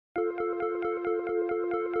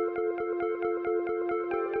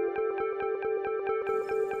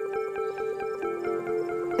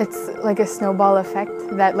It's like a snowball effect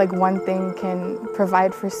that like one thing can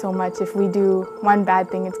provide for so much. If we do one bad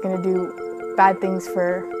thing, it's going to do bad things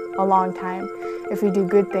for a long time. If we do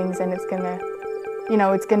good things, then it's going to,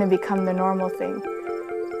 it's going to become the normal thing,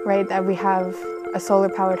 right? That we have a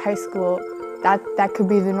solar-powered high school, that could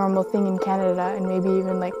be the normal thing in Canada in maybe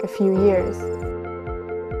even like a few years.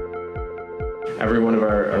 Every one of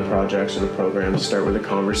our projects or the programs start with a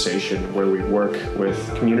conversation where we work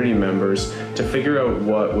with community members to figure out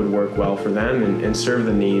what would work well for them and serve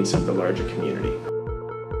the needs of the larger community.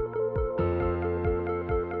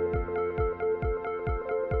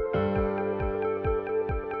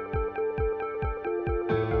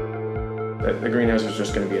 The greenhouse was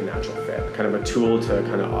just going to be a natural fit, kind of a tool to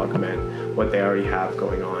kind of augment what they already have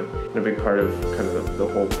going on. And a big part of kind of the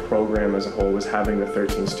whole program as a whole was having the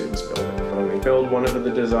 13 students build it. They build one of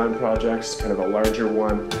the design projects, kind of a larger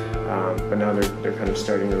one, but now they're kind of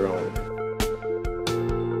starting their own.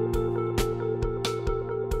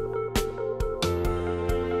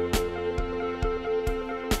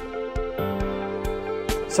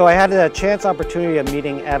 So I had a chance opportunity of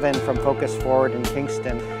meeting Evan from Focus Forward in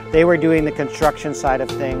Kingston. They were doing the construction side of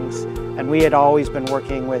things, and we had always been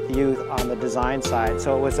working with youth on the design side.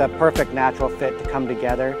 So it was a perfect natural fit to come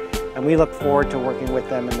together, and we look forward to working with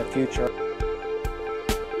them in the future.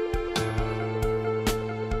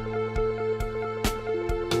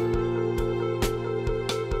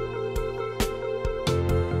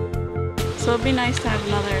 So it'd be nice to have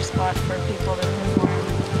another spot for people to perform,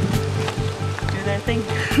 do their thing.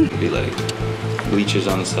 It'd be like bleachers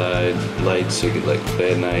on the side, lights so you could like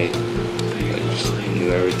play at night, like just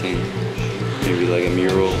do everything. Maybe like a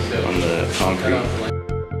mural on the concrete.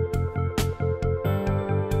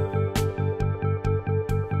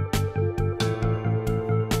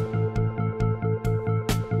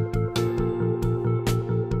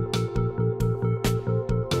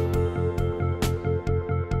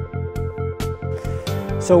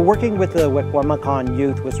 So working with the Wikwemikong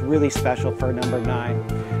youth was really special for number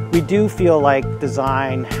 9. We do feel like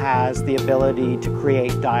design has the ability to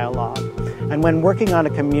create dialogue. And when working on a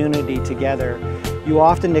community together, you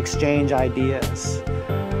often exchange ideas.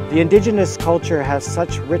 The Indigenous culture has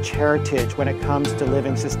such rich heritage when it comes to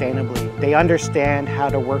living sustainably. They understand how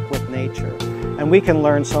to work with nature, and we can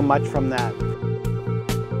learn so much from that.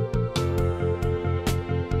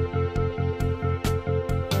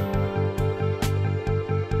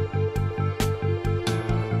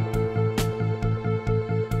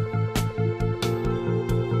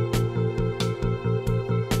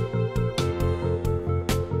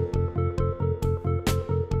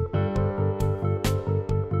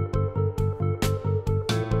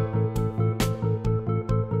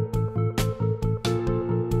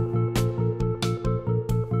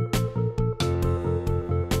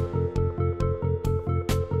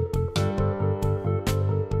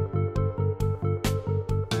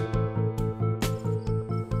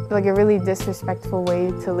 Like a really disrespectful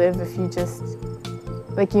way to live if you just,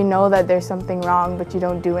 like, you know that there's something wrong but you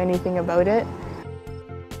don't do anything about it.